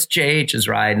 it's JH's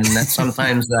ride. And that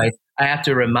sometimes I have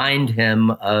to remind him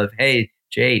of, hey,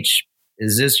 JH,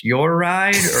 is this your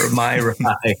ride or my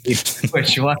ride?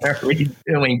 Which one are we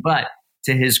doing? But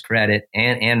to his credit,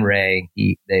 and Ray,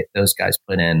 those guys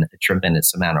put in a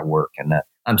tremendous amount of work, and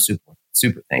I'm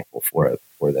super thankful for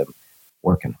them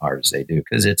working hard as they do,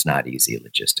 because it's not easy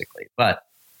logistically, but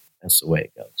that's the way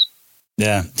it goes.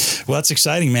 Yeah. Well, that's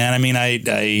exciting, man. I mean,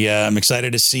 I'm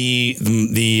excited to see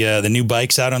the new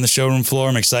bikes out on the showroom floor.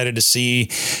 I'm excited to see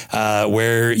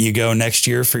where you go next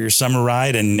year for your summer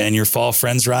ride and your fall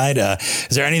friends ride.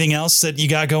 Is there anything else that you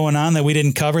got going on that we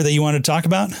didn't cover that you wanted to talk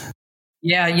about?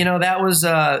 Yeah, that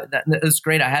was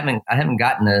great. I haven't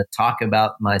gotten to talk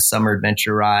about my summer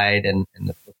adventure ride and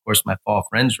the course, my Fall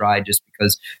Friends ride, just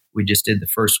because we just did the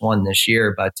first one this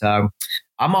year. But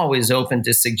I'm always open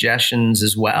to suggestions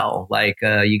as well. Like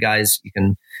you guys, you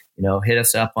can, hit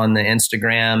us up on the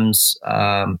Instagrams,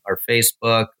 or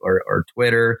Facebook or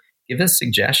Twitter. Give us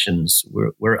suggestions.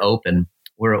 We're open.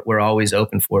 We're always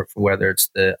open for whether it's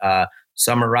the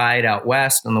summer ride out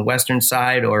west on the western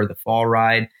side or the fall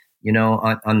ride,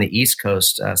 on the East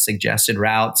Coast, suggested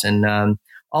routes. And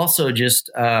also just,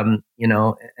 and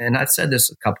I've said this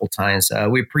a couple times,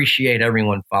 we appreciate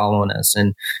everyone following us.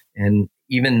 And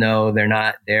even though they're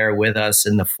not there with us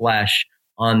in the flesh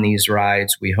on these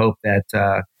rides, we hope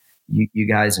that you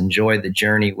guys enjoy the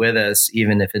journey with us,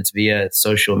 even if it's via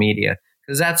social media,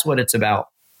 because that's what it's about,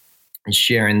 is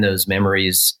sharing those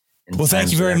memories. Well,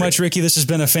 thank you very much, Ricky. This has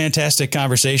been a fantastic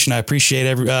conversation. I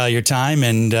appreciate your time,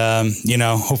 and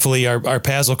hopefully our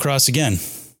paths will cross again.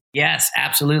 Yes,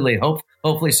 absolutely.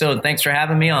 Hopefully so. And thanks for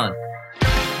having me on.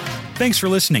 Thanks for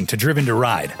listening to Driven to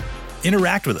Ride.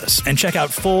 Interact with us and check out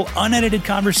full unedited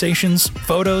conversations,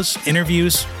 photos,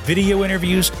 interviews, video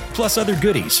interviews, plus other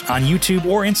goodies on YouTube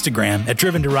or Instagram at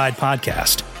Driven to Ride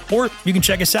Podcast. Or you can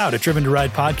check us out at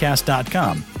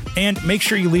driventoridepodcast.com. And make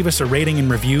sure you leave us a rating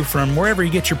and review from wherever you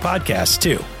get your podcasts,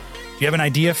 too. If you have an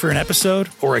idea for an episode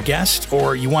or a guest,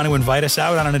 or you want to invite us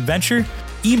out on an adventure,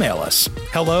 email us,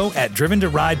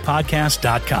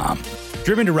 hello@driventoridepodcast.com.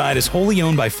 Driven to Ride is wholly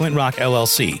owned by Flint Rock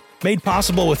LLC, made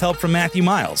possible with help from Matthew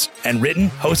Miles, and written,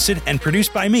 hosted, and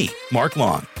produced by me, Mark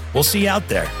Long. We'll see you out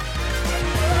there.